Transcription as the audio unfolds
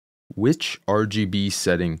Which RGB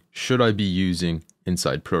setting should I be using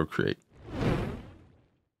inside Procreate?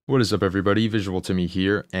 What is up, everybody? VisualTimmy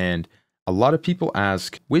here, and a lot of people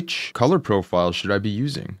ask, which color profile should I be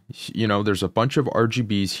using? You know, there's a bunch of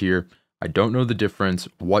RGBs here. I don't know the difference.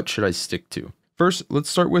 What should I stick to? First, let's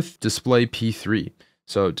start with display P3.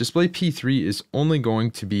 So display P3 is only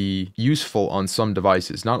going to be useful on some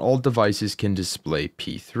devices. Not all devices can display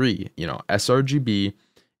P3. You know, sRGB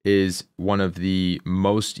is one of the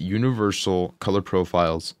most universal color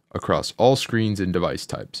profiles across all screens and device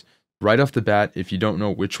types. Right off the bat, if you don't know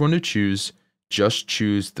which one to choose, just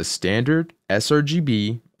choose the standard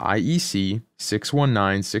sRGB IEC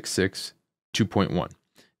 61966 2.1.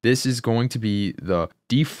 This is going to be the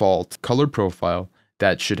default color profile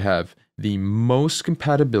that should have the most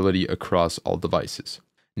compatibility across all devices.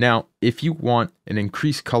 Now, if you want an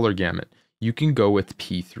increased color gamut, you can go with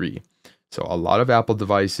P3. So a lot of Apple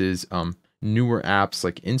devices, newer apps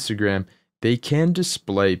like Instagram, they can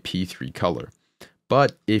display P3 color.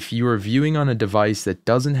 But if you are viewing on a device that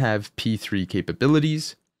doesn't have P3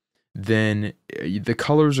 capabilities, then the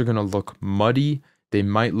colors are going to look muddy. They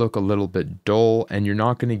might look a little bit dull, and you're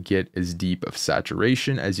not going to get as deep of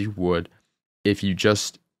saturation as you would if you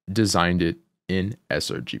just designed it in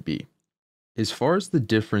sRGB. As far as the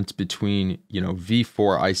difference between,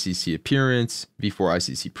 V4 ICC appearance, V4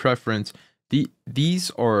 ICC preference,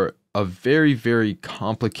 these are a very, very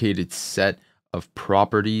complicated set of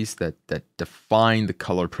properties that define the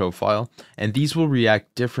color profile, and these will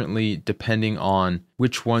react differently depending on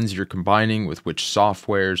which ones you're combining with which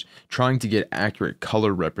softwares, trying to get accurate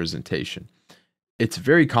color representation. It's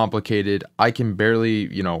very complicated. I can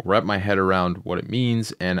barely, wrap my head around what it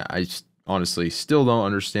means, and I honestly still don't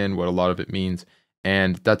understand what a lot of it means,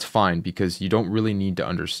 and that's fine because you don't really need to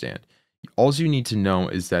understand. All you need to know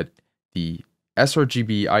is that the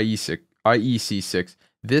sRGB IEC6,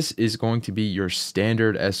 this is going to be your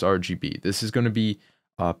standard sRGB. This is going to be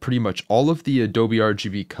pretty much all of the Adobe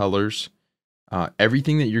RGB colors.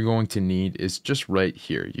 Everything that you're going to need is just right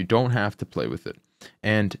here. You don't have to play with it.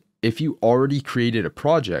 And if you already created a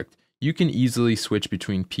project, you can easily switch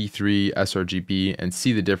between P3, sRGB, and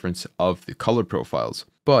see the difference of the color profiles.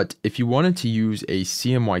 But if you wanted to use a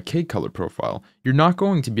CMYK color profile, you're not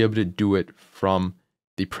going to be able to do it from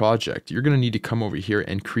the project. You're going to need to come over here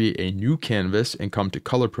and create a new canvas and come to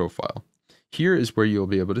color profile. Here is where you'll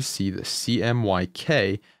be able to see the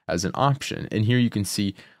CMYK as an option. And here you can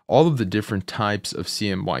see all of the different types of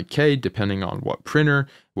CMYK depending on what printer,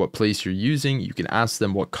 what place you're using. You can ask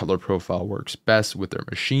them what color profile works best with their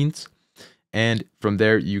machines. And from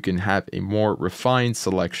there, you can have a more refined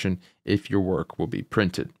selection if your work will be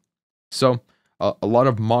printed. So a lot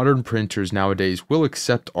of modern printers nowadays will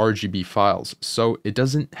accept RGB files, so it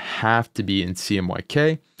doesn't have to be in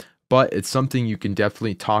CMYK, but it's something you can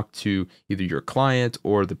definitely talk to either your client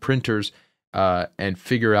or the printers and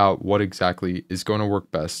figure out what exactly is going to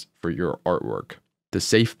work best for your artwork. The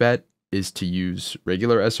safe bet is to use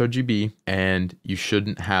regular sRGB, and you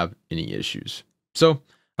shouldn't have any issues. So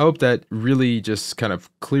I hope that really just kind of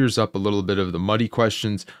clears up a little bit of the muddy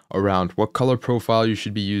questions around what color profile you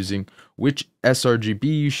should be using, which sRGB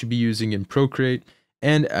you should be using in Procreate,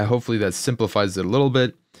 and hopefully that simplifies it a little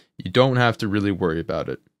bit. You don't have to really worry about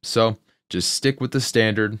it. So just stick with the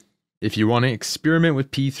standard. If you want to experiment with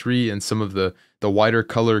P3 and some of the wider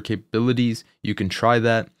color capabilities, you can try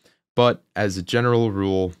that. But as a general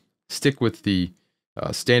rule, stick with the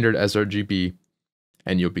standard sRGB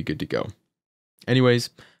and you'll be good to go. Anyways,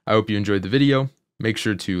 I hope you enjoyed the video. Make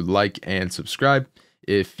sure to like and subscribe.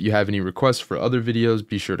 If you have any requests for other videos,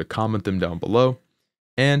 be sure to comment them down below.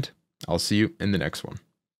 And I'll see you in the next one.